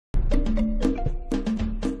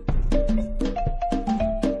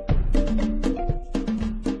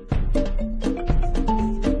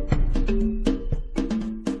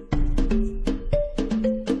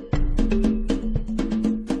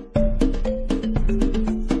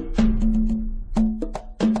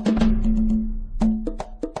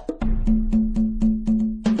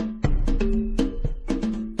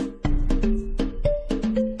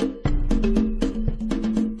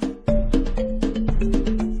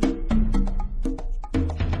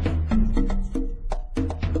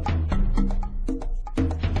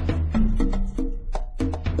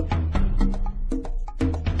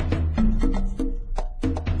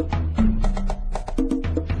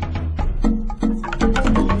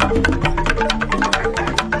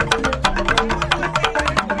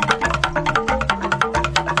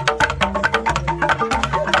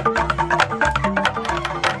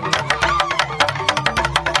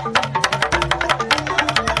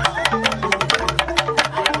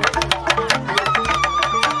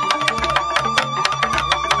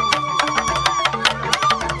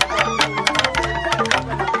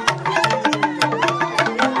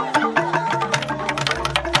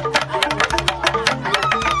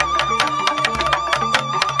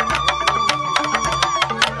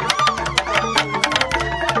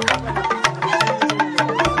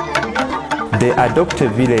The Adopt a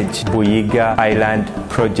Village Buyiga Island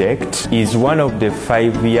project is one of the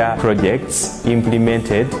 5-year projects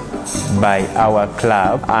implemented by our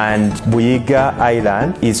club, and Buyiga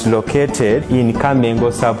Island is located in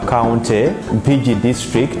Kammengo sub-county, Mpigi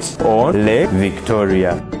district on Lake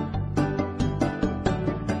Victoria.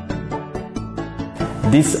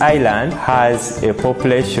 This island has a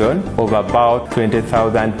population of about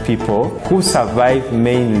 20,000 people who survive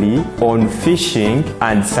mainly on fishing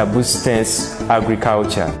and subsistence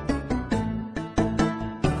agriculture.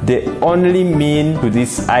 The only mean to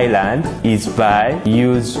this island is by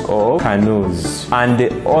use of canoes, and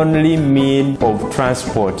the only mean of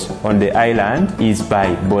transport on the island is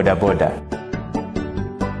by border.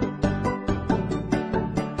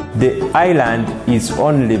 The island is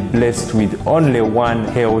only blessed with only one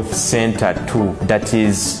health center too, that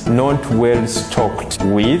is not well stocked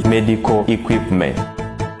with medical equipment.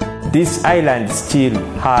 This island still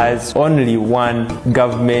has only one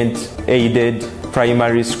government-aided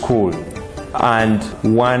primary school and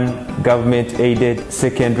one government-aided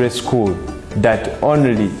secondary school that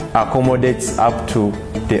only accommodates up to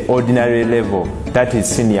the ordinary level, that is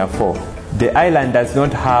senior 4. The island does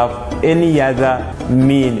not have any other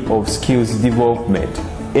mean of skills development,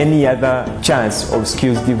 any other chance of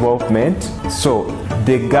skills development, so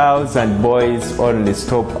the girls and boys only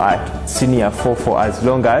stop at senior 4 for as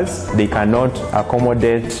long as they cannot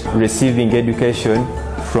accommodate receiving education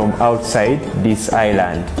from outside this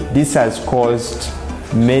island. This has caused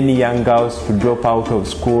many young girls to drop out of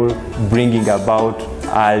school, bringing about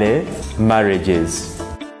early marriages.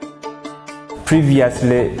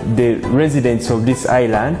 Previously, the residents of this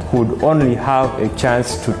island would only have a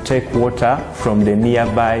chance to take water from the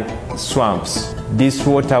nearby swamps. This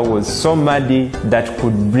water was so muddy that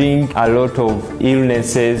could bring a lot of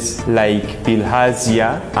illnesses like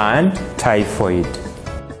Bilharzia and typhoid.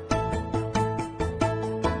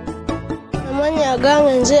 Amanya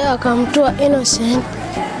gange nze akamutwa Innocent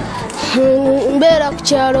mbeera ku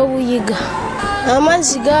kyalo Buyiga.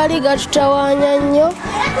 Amazzi gaali gatutawaanya nnyo,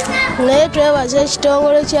 naye twebaza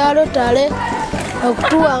ekitongole kya Rotary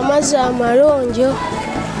okutuwa amazzi amalonjo.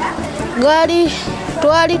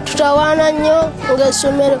 Twali tutawaana nnyo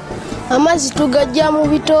ng'essomero amazzi tugajja mu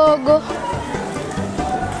bitoogo,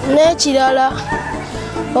 n'ekirala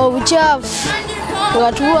obukyafu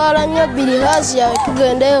nga tulwala nnyo Bilharzia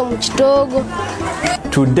tugendeyo mu kitoogo.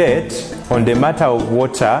 To date, on the matter of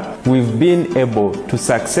water, we've been able to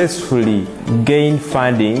successfully gain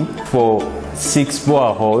funding for 6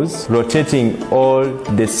 boreholes, rotating all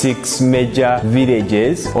the 6 major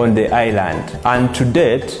villages on the island. And to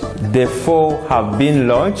date, the 4 have been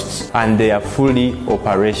launched and they are fully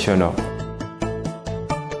operational.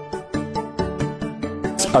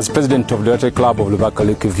 As president of the Rotary Club of Rubaga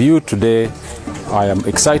Lake View, today I am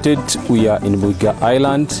excited. We are in Buyiga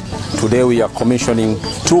Island. Today we are commissioning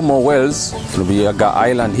 2 more wells from Buyiga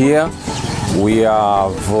Island here.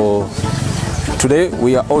 Today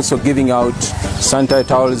we are also giving out sanitary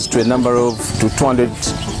towels to a number of 200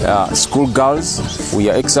 school girls. We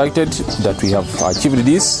are excited that we have achieved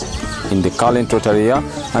this in the current Rotary year,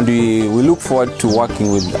 and we look forward to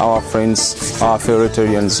working with our friends, our fellow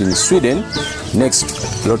Rotarians in Sweden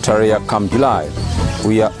next Rotary year come July.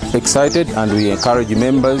 We are excited and we encourage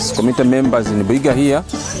members, committee members in Buyiga here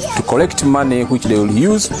to collect money which they will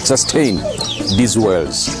use to sustain these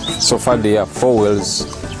wells. So far there are 4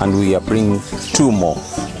 wells and we are bringing 2 more.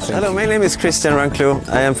 Hello, my name is Christian Ranklo.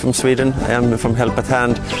 I am from Sweden. I am from Help at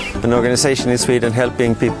Hand, an organization in Sweden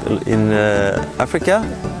helping people in Africa,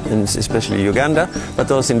 and especially Uganda, but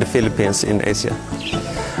also in the Philippines in Asia.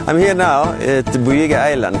 I'm here now at the Buyiga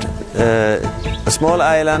Island, a small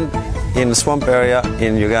island in the swamp area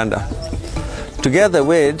in Uganda. Together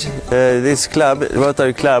with this club,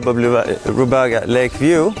 Rotary Club of Rubaga Lake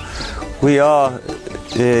View, we are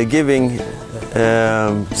giving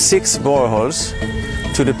 6 boreholes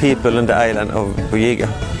to the people on the island of Buyiga.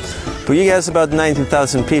 Buyiga has about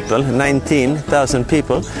 19,000 people,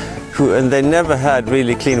 and they never had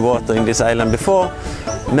really clean water in this island before.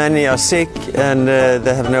 Many are sick and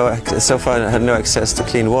they have so far had no access to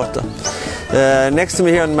clean water. Next to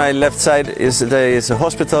me here on my left side there is a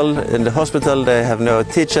hospital. In the hospital they have no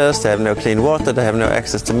teachers, they have no clean water, they have no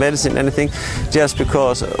access to medicine, anything. Just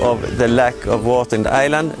because of the lack of water in the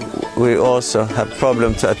island, we also have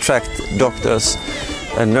problem to attract doctors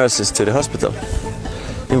and nurses to the hospital.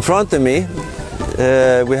 In front of me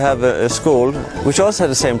we have a school which also has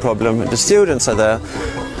the same problem. The students are there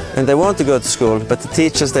and they want to go to school, but the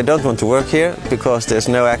teachers, they don't want to work here because there's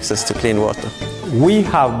no access to clean water. We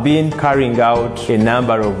have been carrying out a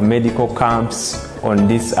number of medical camps on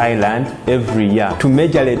this island every year to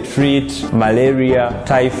majorly treat malaria,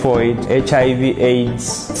 typhoid, HIV/AIDS,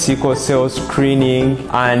 sickle cell screening,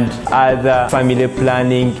 and other family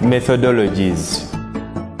planning methodologies.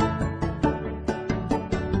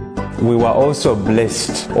 We were also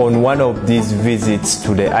blessed on one of these visits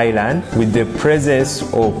to the island with the presence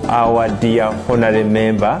of our dear honorary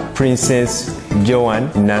member, Princess Joan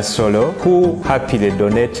Nasolo, who happily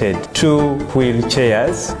donated 2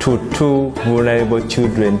 wheelchairs to 2 vulnerable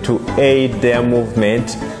children to aid their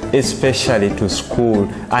movement, especially to school,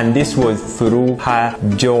 and this was through her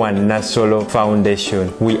Joan Nasolo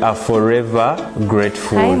Foundation. We are forever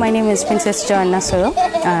grateful. Hi, my name is Princess Joan Nasolo,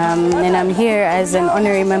 and I'm here as an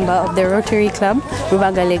honorary member of the Rotary Club,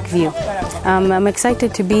 Rubaga Lake View. I'm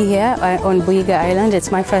excited to be here on Buyiga Island.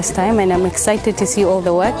 It's my first time, and I'm excited to see all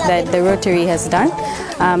the work that the Rotary has done.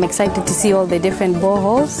 I'm excited to see all the different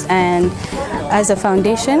boreholes, and as a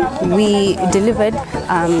foundation, we delivered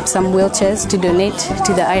some wheelchairs to donate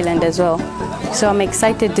to the island as well. So I'm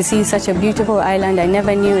excited to see such a beautiful island. I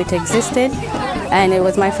never knew it existed, and it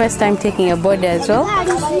was my first time taking a board as well.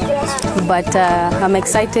 But I'm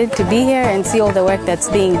excited to be here and see all the work that's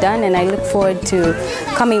being done, and I look forward to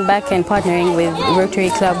coming back and partnering with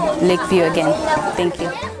Rotary Club Lakeview again. Thank you.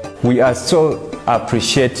 We are so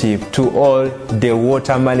appreciative to all the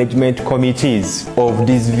water management committees of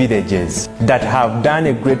these villages that have done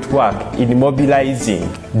a great work in mobilizing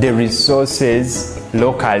the resources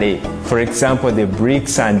locally. For example, the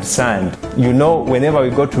bricks and sand. You know, whenever we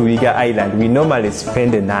go to Buyiga Island, we normally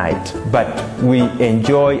spend the night, but we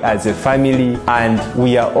enjoy as a family, and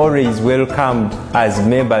we are always welcomed as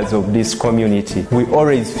members of this community. We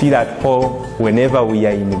always feel at home whenever we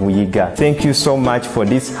are in Buyiga. Thank you so much for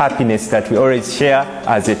this happiness that we always share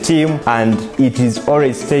as a team, and it is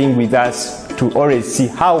always staying with us to always see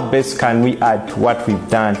how best can we add to what we've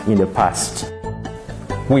done in the past.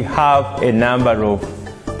 We have a number of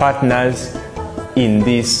partners in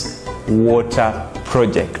this water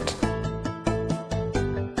project.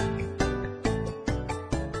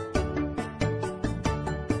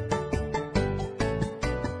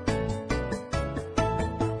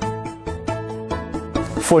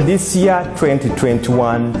 For this year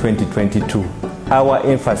 2021-2022, our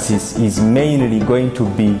emphasis is mainly going to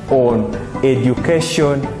be on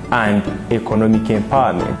education and economic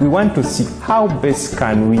empowerment. We want to see how best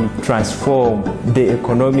can we transform the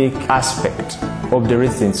economic aspect of the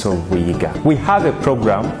residents of Buyiga. We have a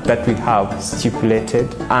program that we have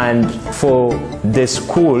stipulated, and for the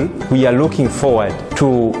school, we are looking forward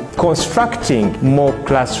to constructing more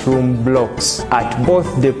classroom blocks at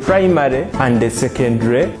both the primary and the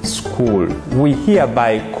secondary school. We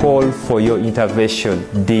hereby call for your intervention,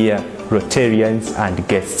 dear Rotarians and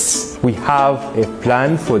guests. We have a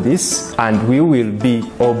plan for this, and we will be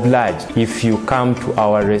obliged if you come to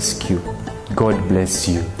our rescue. God bless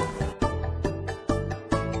you.